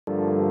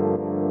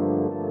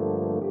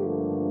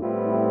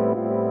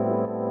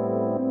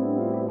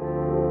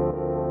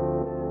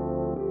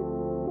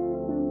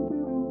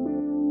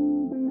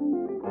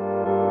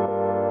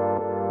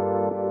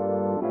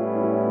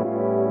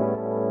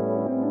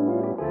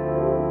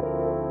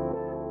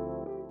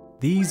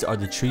These are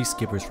the tree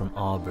skippers from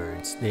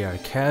Allbirds. They are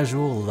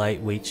casual,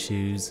 lightweight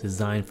shoes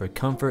designed for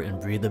comfort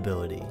and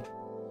breathability.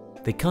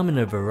 They come in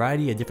a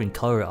variety of different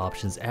color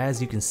options,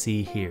 as you can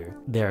see here.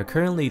 There are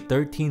currently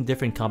 13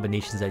 different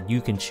combinations that you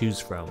can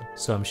choose from,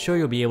 so I'm sure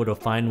you'll be able to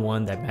find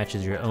one that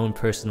matches your own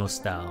personal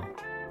style.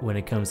 When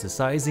it comes to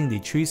sizing, the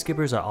tree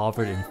skippers are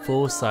offered in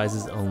full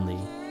sizes only.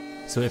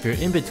 So if you're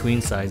in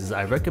between sizes,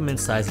 I recommend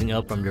sizing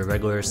up from your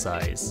regular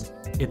size.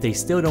 If they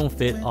still don't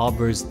fit,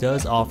 Allbirds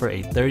does offer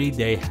a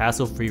 30-day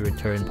hassle-free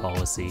return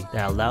policy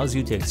that allows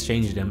you to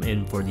exchange them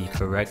in for the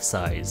correct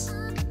size.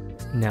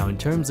 Now in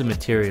terms of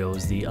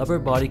materials, the upper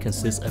body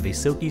consists of a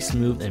silky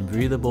smooth and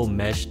breathable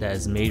mesh that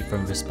is made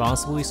from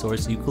responsibly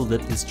sourced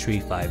eucalyptus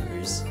tree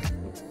fibers.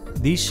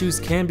 These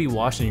shoes can be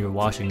washed in your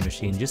washing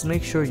machine, just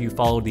make sure you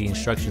follow the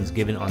instructions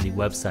given on the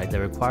website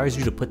that requires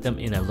you to put them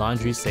in a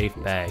laundry safe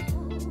bag.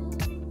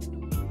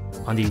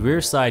 On the rear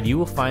side, you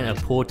will find a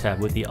pull tab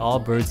with the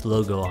Allbirds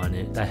logo on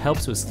it that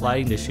helps with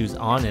sliding the shoes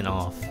on and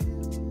off.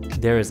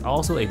 There is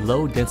also a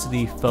low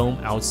density foam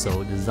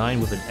outsole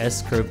designed with an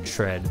S-curve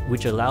tread,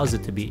 which allows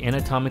it to be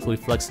anatomically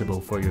flexible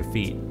for your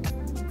feet.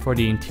 For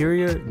the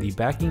interior, the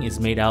backing is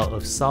made out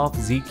of soft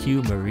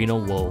ZQ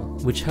merino wool,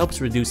 which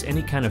helps reduce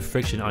any kind of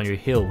friction on your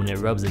heel when it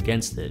rubs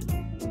against it.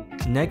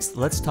 Next,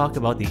 let's talk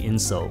about the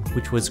insole,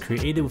 which was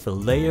created with a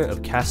layer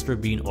of castor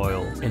bean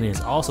oil and is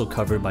also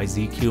covered by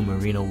ZQ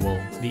merino wool.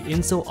 The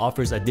insole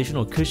offers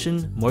additional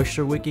cushion,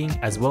 moisture wicking,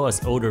 as well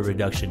as odor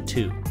reduction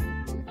too.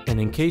 And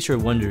in case you're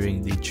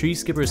wondering, the tree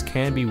skippers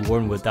can be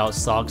worn without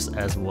socks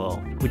as well,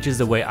 which is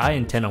the way I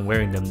intend on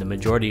wearing them the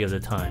majority of the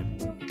time.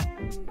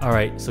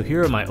 Alright, so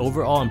here are my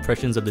overall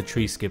impressions of the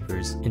tree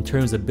skippers. In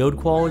terms of build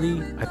quality,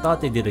 I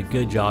thought they did a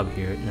good job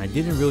here, and I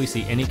didn't really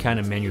see any kind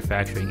of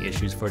manufacturing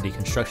issues for the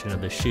construction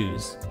of the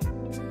shoes.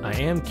 I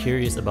am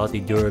curious about the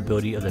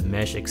durability of the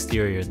mesh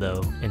exterior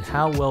though, and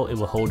how well it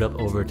will hold up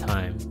over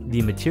time.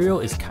 The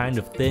material is kind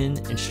of thin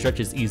and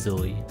stretches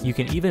easily. You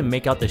can even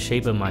make out the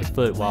shape of my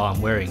foot while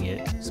I'm wearing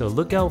it, so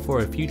look out for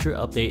a future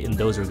update in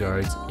those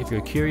regards if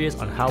you're curious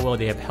on how well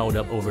they have held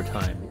up over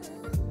time.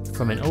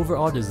 From an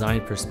overall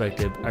design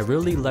perspective, I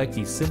really like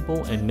the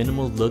simple and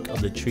minimal look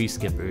of the tree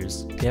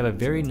skippers. They have a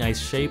very nice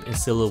shape and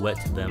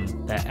silhouette to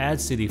them that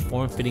adds to the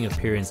form-fitting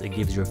appearance it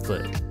gives your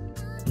foot.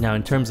 Now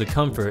in terms of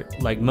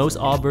comfort, like most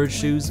Allbirds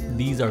shoes,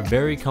 these are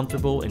very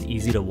comfortable and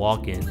easy to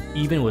walk in,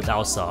 even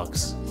without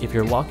socks. If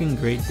you're walking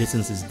great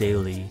distances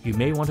daily, you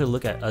may want to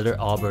look at other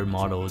Allbirds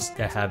models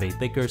that have a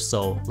thicker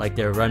sole, like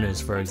their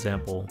runners for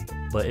example.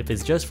 But if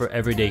it's just for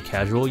everyday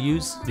casual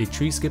use, the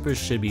tree skippers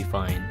should be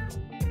fine.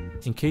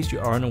 In case you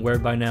aren't aware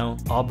by now,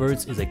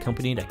 Allbirds is a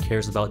company that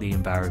cares about the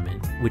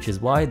environment, which is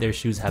why their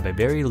shoes have a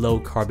very low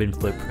carbon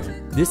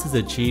footprint. This is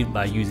achieved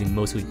by using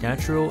mostly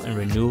natural and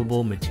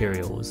renewable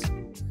materials.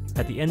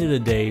 At the end of the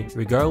day,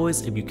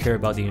 regardless if you care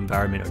about the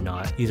environment or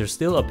not, these are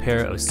still a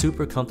pair of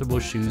super comfortable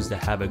shoes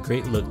that have a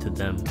great look to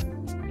them.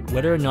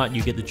 Whether or not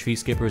you get the tree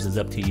skippers is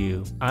up to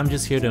you. I'm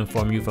just here to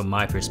inform you from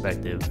my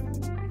perspective.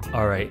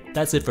 Alright,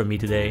 that's it for me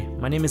today.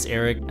 My name is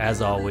Eric.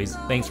 As always,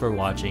 thanks for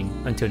watching.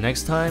 Until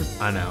next time,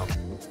 I'm out.